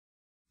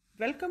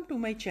Welcome to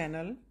my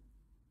channel.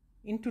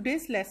 In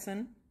today's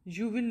lesson,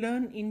 you will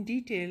learn in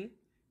detail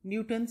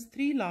Newton's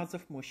 3 laws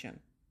of motion.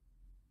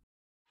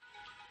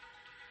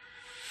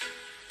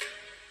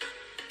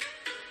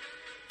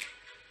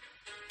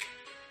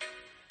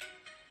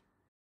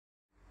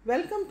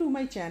 Welcome to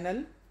my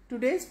channel.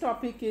 Today's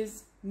topic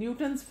is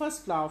Newton's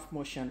first law of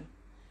motion.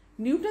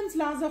 Newton's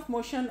laws of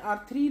motion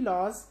are 3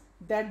 laws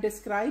that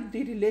describe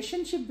the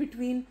relationship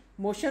between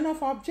motion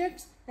of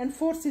objects and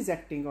forces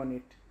acting on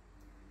it.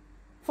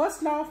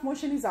 First law of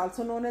motion is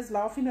also known as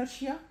law of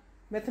inertia.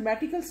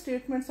 Mathematical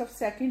statements of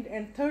second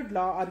and third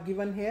law are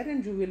given here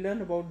and you will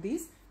learn about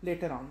these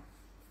later on.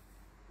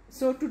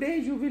 So today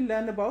you will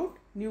learn about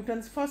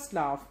Newton's first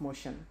law of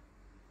motion.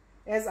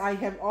 As I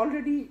have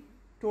already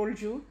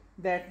told you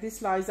that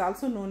this law is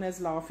also known as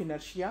law of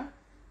inertia.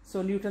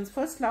 So Newton's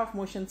first law of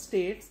motion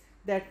states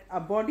that a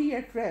body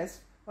at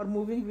rest or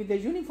moving with a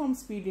uniform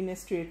speed in a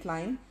straight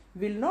line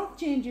will not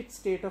change its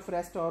state of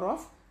rest or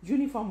of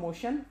uniform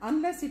motion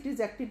unless it is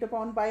acted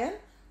upon by an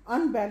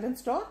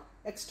unbalanced or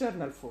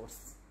external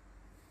force.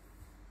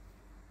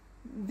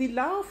 The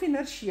law of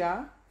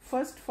inertia,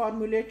 first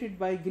formulated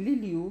by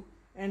Galileo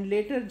and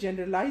later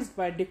generalized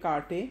by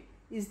Descartes,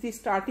 is the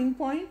starting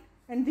point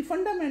and the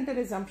fundamental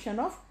assumption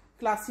of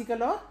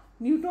classical or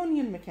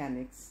Newtonian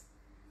mechanics.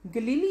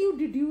 Galileo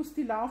deduced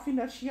the law of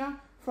inertia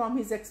from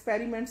his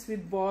experiments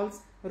with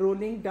balls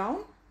rolling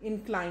down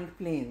inclined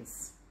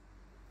planes.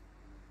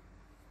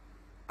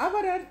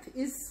 Our Earth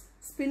is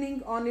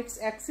spinning on its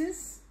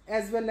axis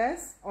as well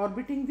as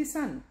orbiting the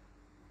Sun.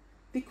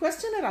 The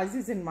question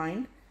arises in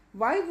mind,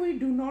 why we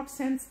do not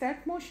sense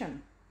that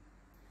motion?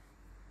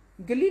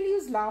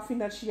 Galileo's law of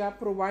inertia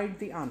provides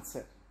the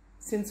answer.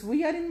 Since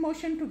we are in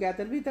motion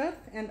together with Earth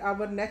and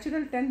our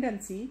natural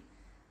tendency,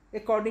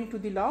 according to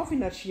the law of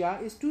inertia,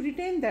 is to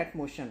retain that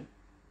motion.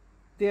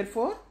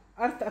 Therefore,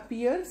 Earth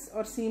appears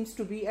or seems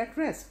to be at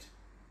rest.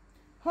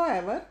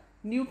 However,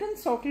 Newton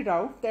sorted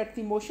out that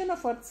the motion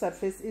of Earth's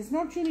surface is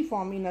not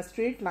uniform in a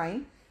straight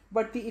line,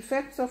 but the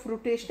effects of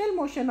rotational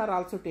motion are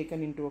also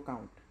taken into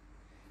account.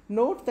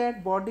 Note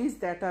that bodies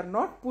that are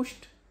not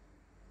pushed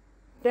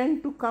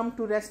tend to come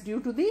to rest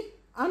due to the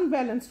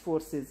unbalanced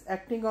forces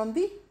acting on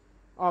the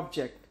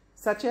object,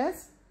 such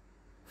as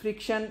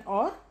friction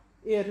or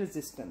air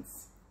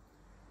resistance.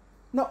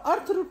 Now,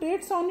 Earth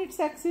rotates on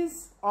its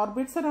axis,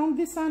 orbits around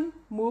the Sun,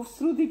 moves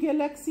through the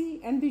galaxy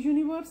and the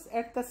universe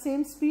at the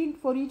same speed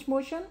for each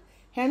motion.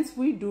 Hence,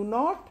 we do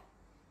not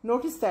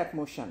notice that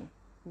motion.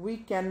 We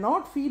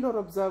cannot feel or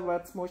observe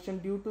Earth's motion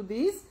due to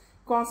these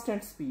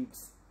constant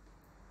speeds.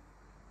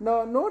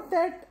 Now, note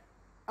that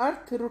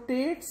Earth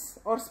rotates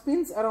or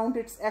spins around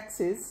its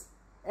axis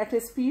at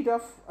a speed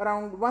of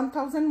around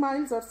 1000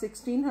 miles or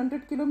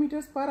 1600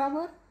 kilometers per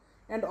hour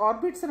and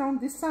orbits around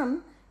the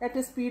Sun at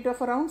a speed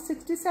of around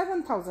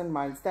 67,000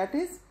 miles, that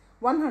is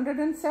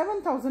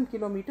 107,000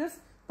 kilometers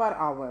per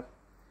hour.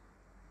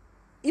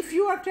 If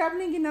you are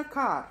traveling in a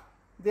car,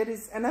 there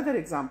is another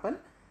example,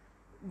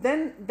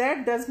 then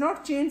that does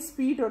not change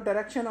speed or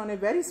direction on a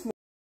very smooth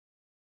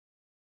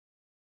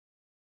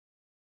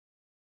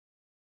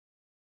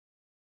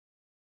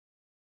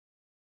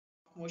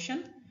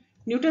motion.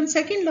 Newton's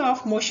second law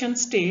of motion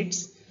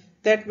states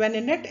that when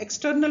a net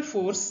external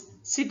force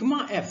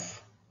sigma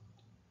F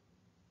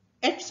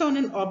acts on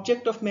an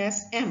object of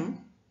mass m,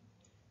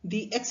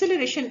 the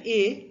acceleration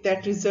a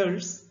that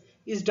results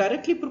is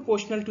directly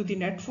proportional to the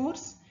net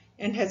force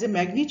and has a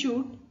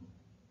magnitude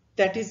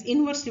that is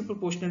inversely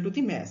proportional to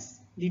the mass.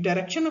 The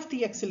direction of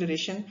the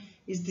acceleration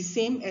is the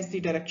same as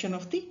the direction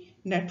of the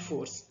net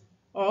force,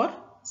 or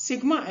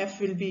sigma F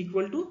will be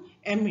equal to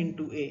m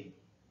into a.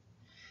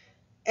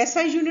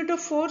 SI unit of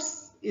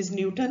force is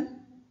Newton,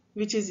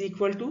 which is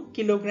equal to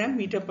kilogram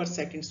meter per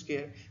second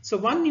square. So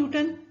 1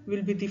 Newton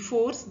will be the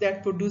force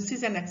that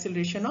produces an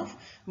acceleration of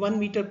 1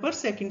 meter per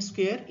second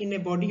square in a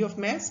body of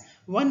mass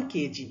 1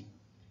 kg.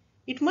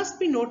 It must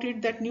be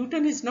noted that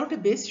Newton is not a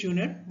base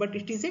unit, but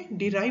it is a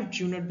derived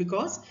unit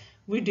because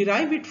we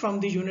derive it from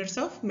the units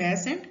of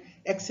mass and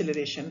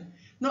acceleration.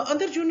 Now,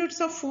 other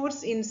units of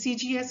force in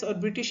CGS or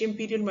British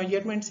Imperial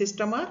Measurement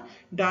System are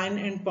dyne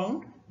and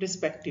pound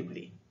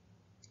respectively.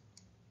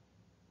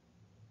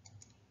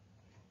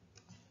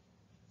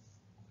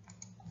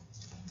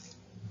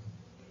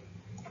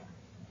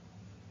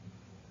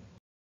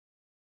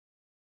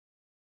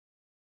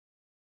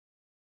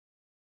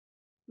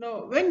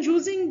 Now, when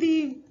using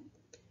the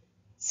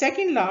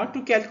second law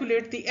to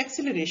calculate the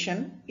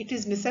acceleration, it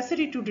is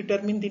necessary to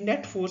determine the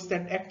net force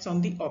that acts on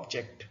the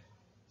object.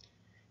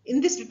 In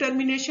this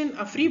determination,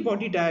 a free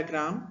body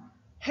diagram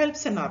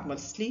helps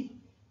enormously.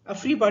 A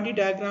free body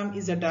diagram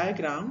is a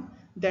diagram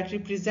that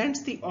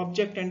represents the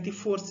object and the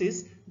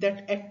forces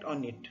that act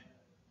on it.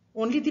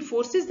 Only the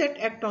forces that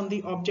act on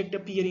the object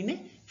appear in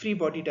a free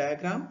body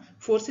diagram.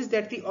 Forces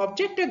that the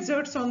object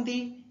exerts on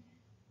the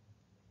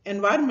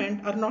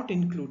environment are not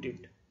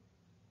included.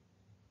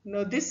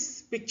 Now,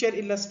 this picture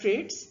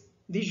illustrates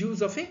the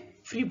use of a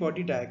free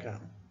body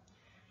diagram.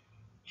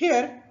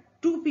 Here,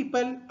 two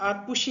people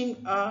are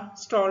pushing a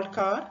stalled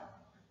car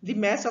The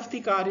mass of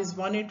the car is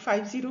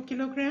 1850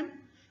 kilogram.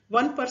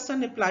 One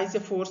person applies a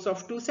force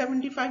of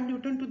 275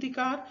 Newton to the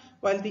car,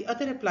 while the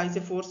other applies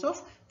a force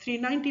of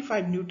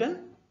 395 Newton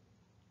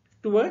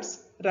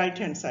towards right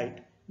hand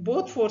side.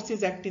 Both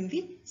forces act in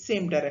the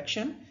same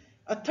direction.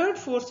 A third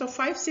force of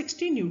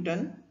 560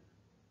 Newton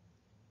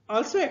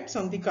also acts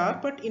on the car,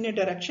 but in a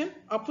direction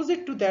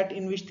opposite to that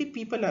in which the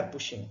people are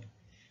pushing.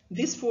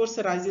 This force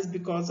arises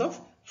because of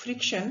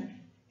friction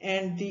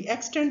and the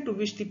extent to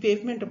which the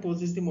pavement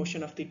opposes the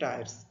motion of the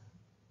tires.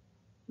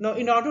 Now,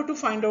 in order to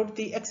find out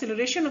the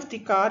acceleration of the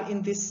car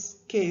in this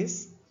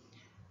case,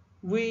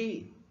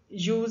 we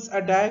use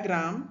a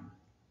diagram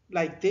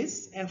like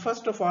this, and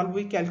first of all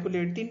we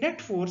calculate the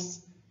net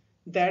force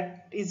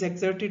that is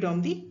exerted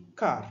on the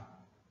car.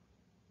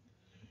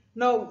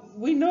 Now,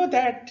 we know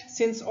that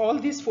since all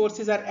these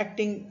forces are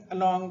acting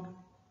along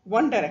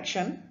one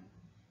direction,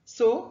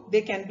 so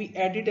they can be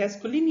added as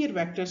collinear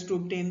vectors to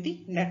obtain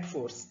the net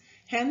force.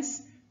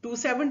 Hence,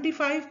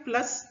 275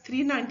 plus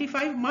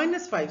 395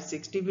 minus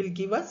 560 will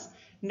give us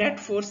net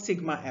force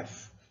sigma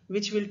F,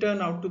 which will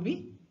turn out to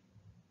be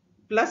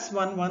plus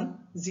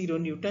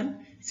 110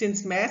 Newton.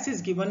 Since mass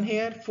is given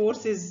here,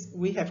 force is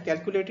we have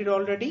calculated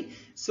already.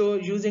 So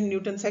using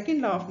Newton's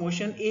second law of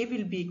motion, A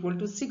will be equal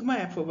to sigma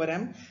F over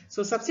m.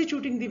 So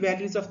substituting the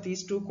values of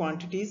these two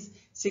quantities,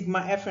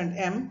 sigma F and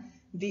m,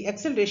 the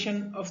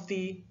acceleration of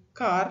the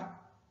car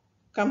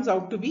comes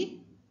out to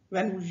be,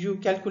 when you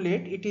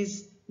calculate, it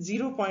is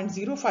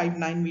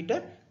 0.059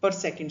 meter per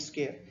second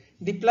square.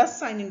 The plus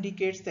sign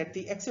indicates that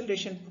the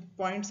acceleration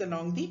points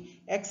along the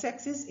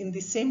x-axis in the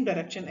same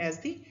direction as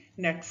the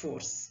net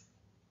force.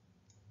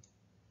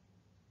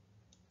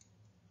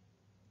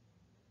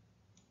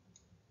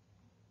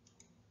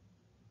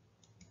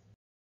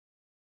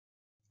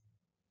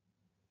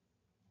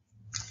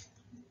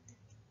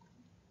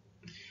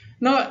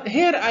 Now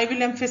here I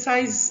will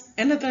emphasize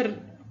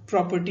another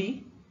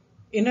property,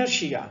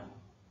 inertia,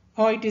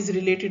 how it is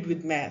related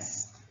with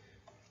mass.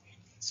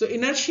 So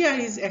inertia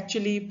is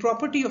actually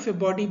property of a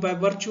body by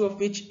virtue of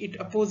which it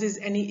opposes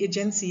any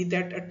agency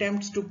that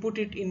attempts to put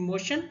it in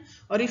motion,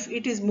 or if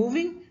it is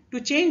moving,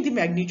 to change the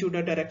magnitude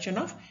or direction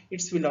of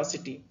its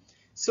velocity.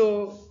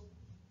 So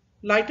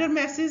lighter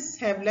masses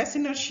have less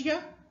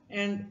inertia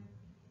and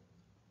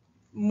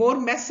more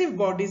massive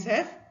bodies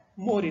have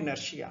more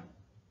inertia.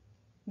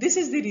 This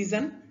is the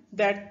reason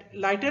that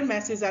lighter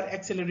masses are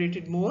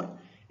accelerated more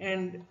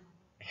and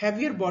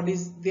heavier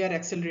bodies, they are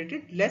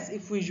accelerated less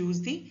if we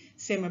use the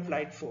same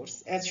applied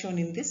force as shown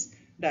in this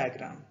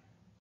diagram.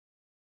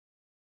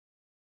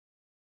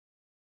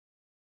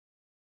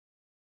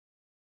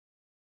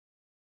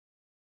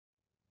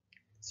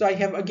 So I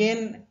have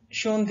again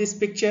shown this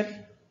picture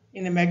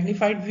in a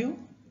magnified view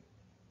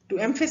to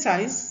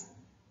emphasize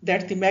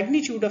that the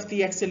magnitude of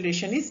the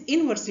acceleration is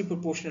inversely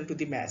proportional to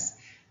the mass.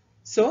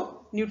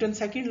 So Newton's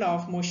second law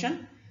of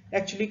motion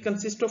actually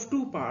consists of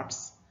two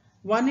parts.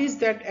 One is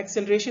that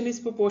acceleration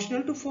is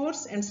proportional to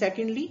force, and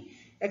secondly,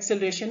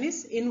 acceleration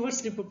is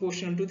inversely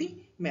proportional to the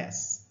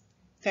mass.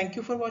 Thank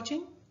you for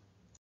watching.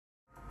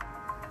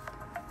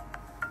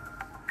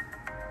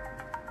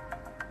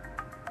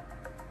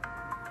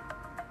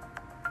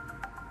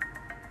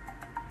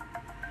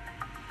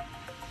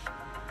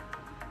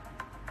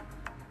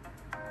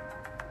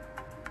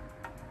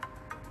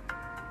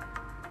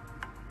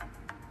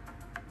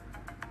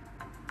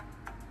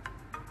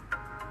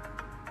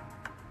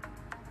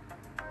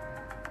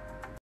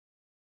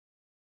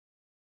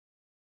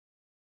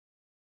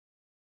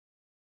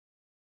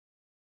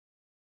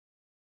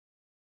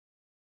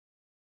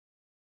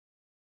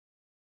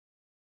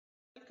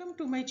 Welcome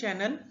to my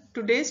channel.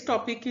 Today's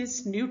topic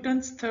is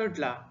Newton's third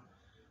law.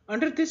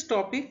 Under this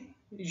topic,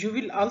 you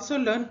will also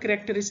learn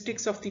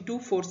characteristics of the two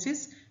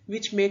forces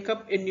which make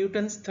up a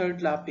Newton's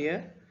third law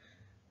pair.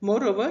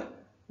 Moreover,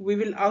 we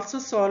will also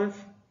solve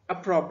a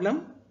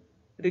problem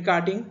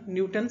regarding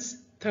Newton's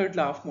third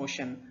law of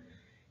motion.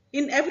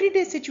 In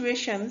everyday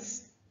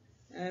situations,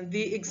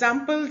 the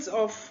examples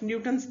of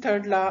Newton's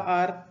third law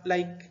are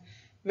like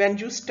when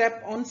you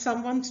step on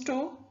someone's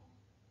toe,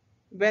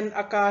 when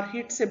a car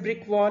hits a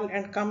brick wall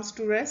and comes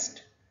to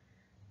rest,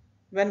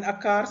 when a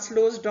car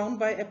slows down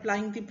by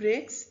applying the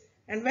brakes,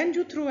 and when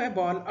you throw a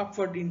ball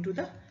upward into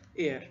the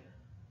air.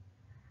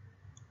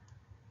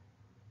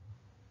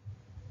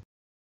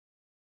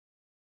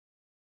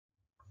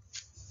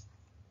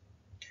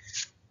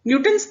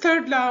 Newton's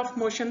third law of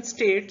motion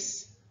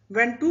states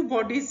when two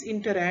bodies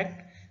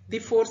interact, the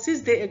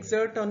forces they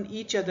exert on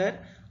each other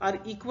are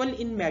equal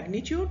in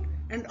magnitude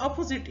and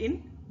opposite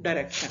in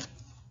direction.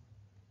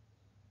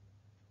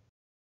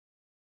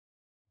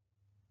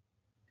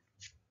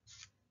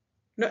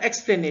 Now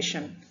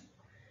explanation.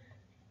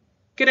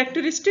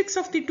 Characteristics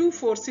of the two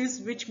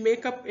forces which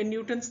make up a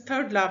Newton's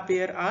third law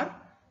pair are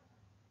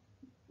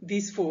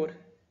these four.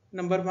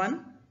 Number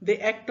one, they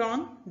act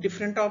on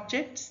different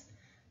objects.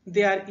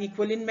 They are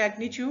equal in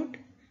magnitude.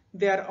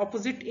 They are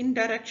opposite in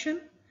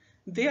direction.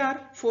 They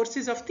are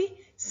forces of the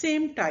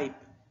same type.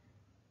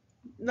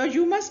 Now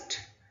you must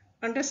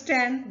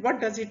understand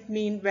what does it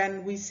mean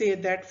when we say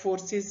that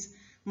forces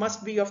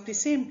must be of the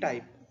same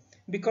type,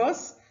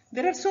 because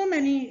there are so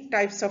many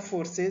types of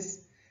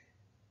forces.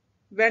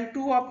 When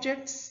two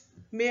objects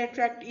may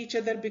attract each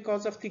other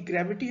because of the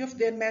gravity of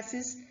their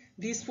masses,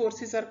 these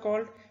forces are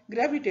called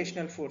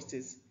gravitational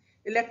forces.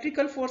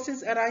 Electrical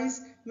forces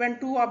arise when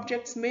two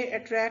objects may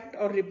attract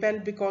or repel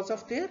because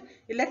of their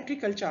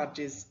electrical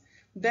charges.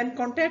 Then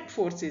contact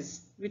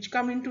forces, which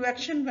come into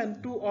action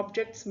when two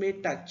objects may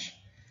touch.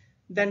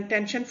 Then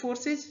tension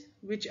forces,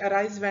 which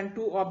arise when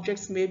two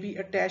objects may be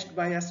attached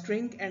by a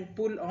string and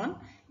pull on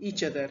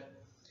each other.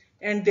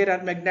 And there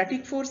are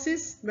magnetic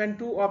forces when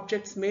two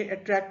objects may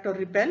attract or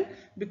repel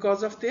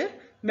because of their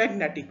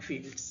magnetic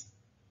fields.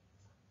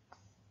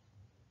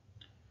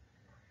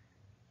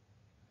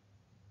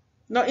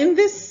 Now in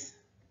this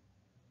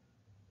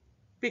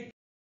picture,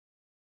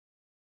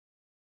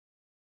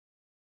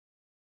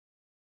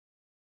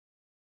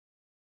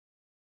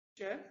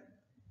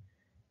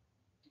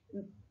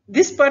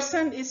 this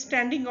person is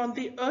standing on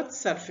the Earth's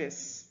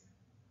surface.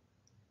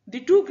 The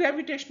two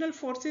gravitational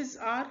forces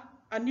are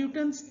a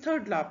Newton's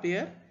third law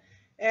pair,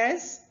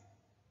 as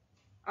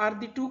are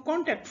the two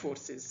contact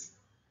forces.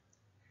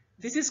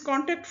 This is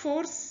contact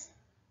force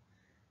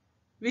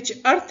which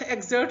Earth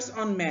exerts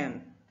on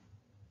man.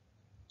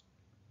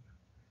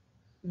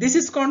 This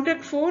is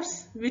contact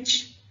force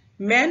which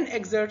man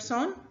exerts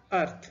on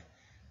Earth.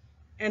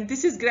 And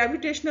this is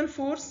gravitational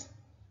force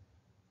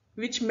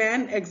which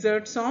man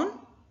exerts on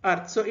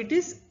Earth. So it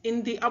is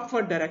in the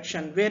upward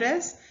direction,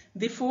 whereas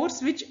the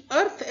force which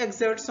Earth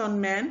exerts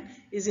on man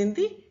is in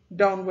the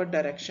downward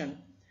direction.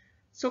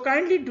 So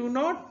kindly do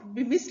not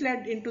be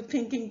misled into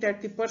thinking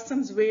that the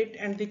person's weight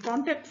and the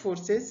contact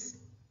force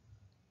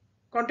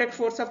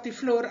of the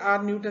floor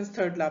are Newton's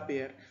third law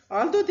pair.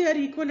 Although they are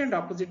equal and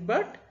opposite,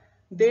 but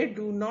they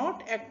do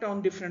not act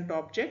on different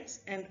objects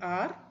and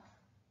are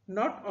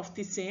not of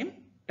the same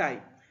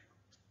type.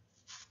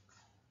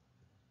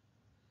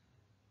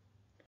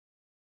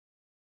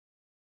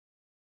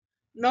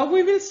 Now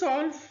we will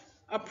solve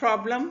a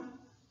problem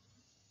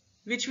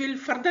which will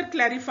further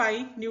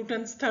clarify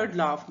Newton's third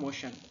law of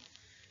motion.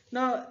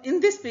 Now in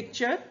this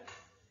picture,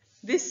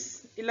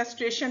 this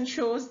illustration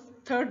shows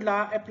third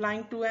law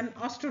applying to an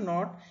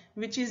astronaut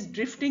which is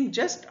drifting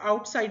just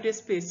outside a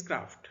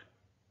spacecraft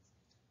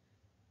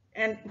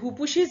and who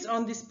pushes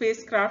on the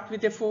spacecraft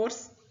with a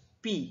force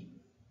P.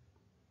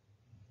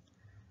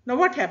 Now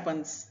what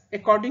happens?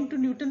 According to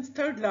Newton's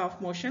third law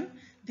of motion,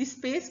 the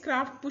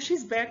spacecraft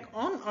pushes back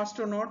on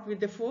astronaut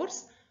with a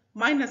force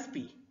minus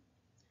P.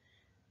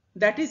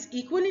 That is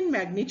equal in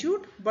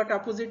magnitude but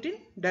opposite in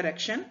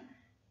direction.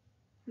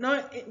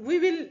 Now we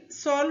will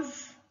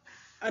solve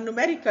a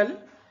numerical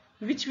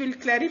which will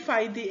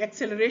clarify the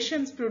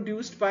accelerations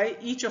produced by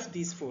each of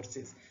these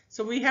forces.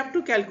 So we have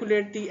to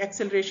calculate the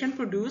acceleration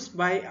produced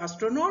by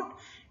astronaut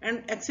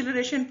and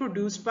acceleration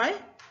produced by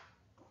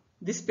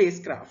the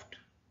spacecraft.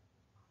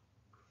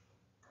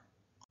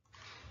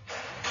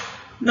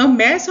 Now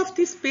mass of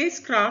the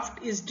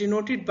spacecraft is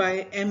denoted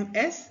by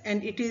ms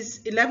and it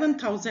is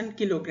 11,000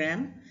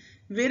 kilogram,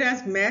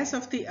 whereas mass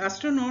of the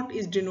astronaut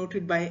is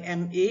denoted by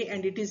ma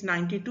and it is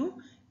 92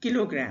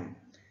 kilogram.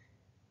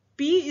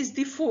 P is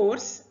the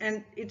force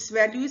and its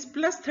value is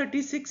plus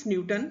 36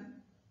 Newton,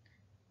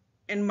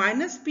 and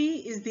minus P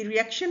is the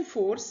reaction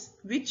force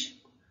which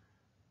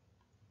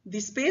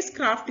the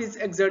spacecraft is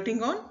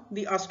exerting on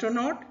the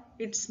astronaut.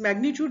 Its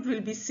magnitude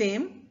will be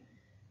same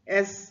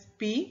as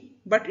P,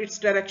 but its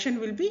direction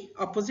will be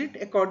opposite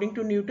according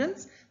to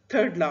Newton's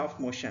third law of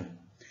motion.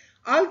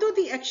 Although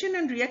the action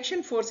and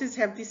reaction forces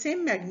have the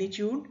same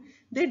magnitude,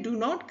 they do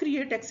not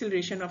create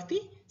acceleration of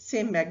the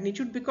same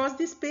magnitude because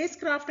the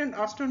spacecraft and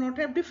astronaut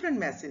have different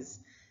masses.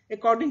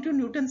 According to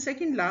Newton's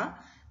second law,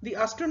 the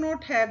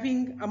astronaut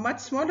having a much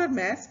smaller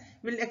mass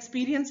will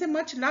experience a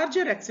much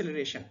larger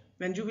acceleration.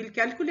 When you will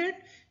calculate,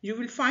 you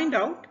will find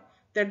out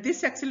that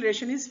this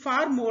acceleration is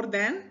far more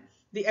than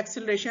the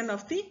acceleration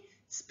of the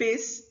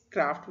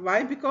spacecraft.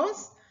 Why?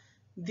 Because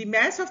the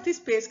mass of the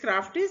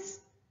spacecraft is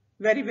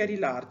very, very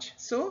large.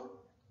 So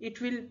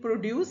it will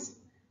produce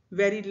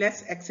very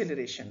less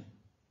acceleration.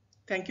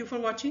 Thank you for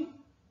watching.